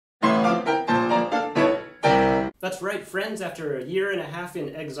That's right, friends, after a year and a half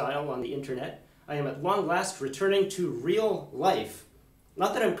in exile on the internet, I am at long last returning to real life.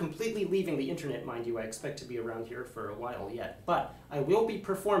 Not that I'm completely leaving the internet, mind you, I expect to be around here for a while yet, but I will be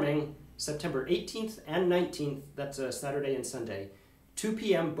performing September 18th and 19th, that's a Saturday and Sunday, 2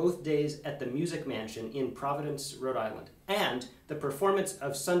 p.m. both days at the Music Mansion in Providence, Rhode Island. And the performance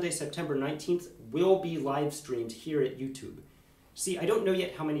of Sunday, September 19th will be live streamed here at YouTube. See, I don't know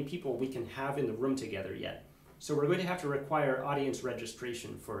yet how many people we can have in the room together yet, so we're going to have to require audience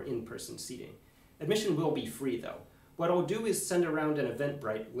registration for in-person seating. Admission will be free though. What I'll do is send around an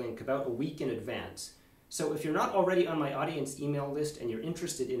Eventbrite link about a week in advance. So if you're not already on my audience email list and you're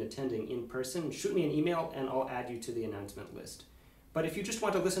interested in attending in person, shoot me an email and I'll add you to the announcement list. But if you just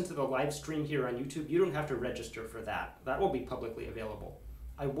want to listen to the live stream here on YouTube, you don't have to register for that. That will be publicly available.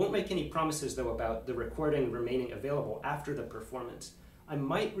 I won't make any promises though about the recording remaining available after the performance. I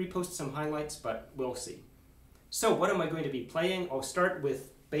might repost some highlights, but we'll see. So what am I going to be playing? I'll start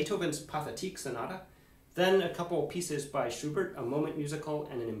with Beethoven's Pathetique Sonata, then a couple pieces by Schubert, a moment musical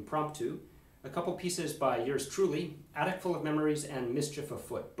and an impromptu, a couple pieces by yours truly, Attic Full of Memories and Mischief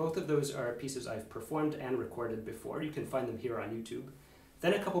Afoot. Both of those are pieces I've performed and recorded before. You can find them here on YouTube.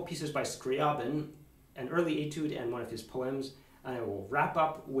 Then a couple pieces by Scriabin, an early etude and one of his poems, and I will wrap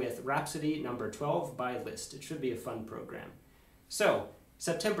up with Rhapsody number 12 by Liszt. It should be a fun program. So,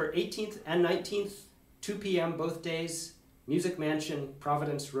 September 18th and 19th, 2 p.m. both days, Music Mansion,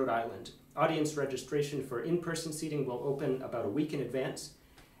 Providence, Rhode Island. Audience registration for in-person seating will open about a week in advance.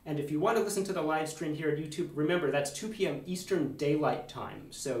 And if you want to listen to the live stream here at YouTube, remember that's 2 p.m. Eastern Daylight Time,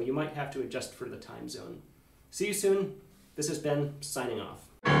 so you might have to adjust for the time zone. See you soon. This is Ben, signing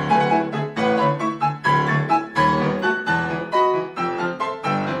off.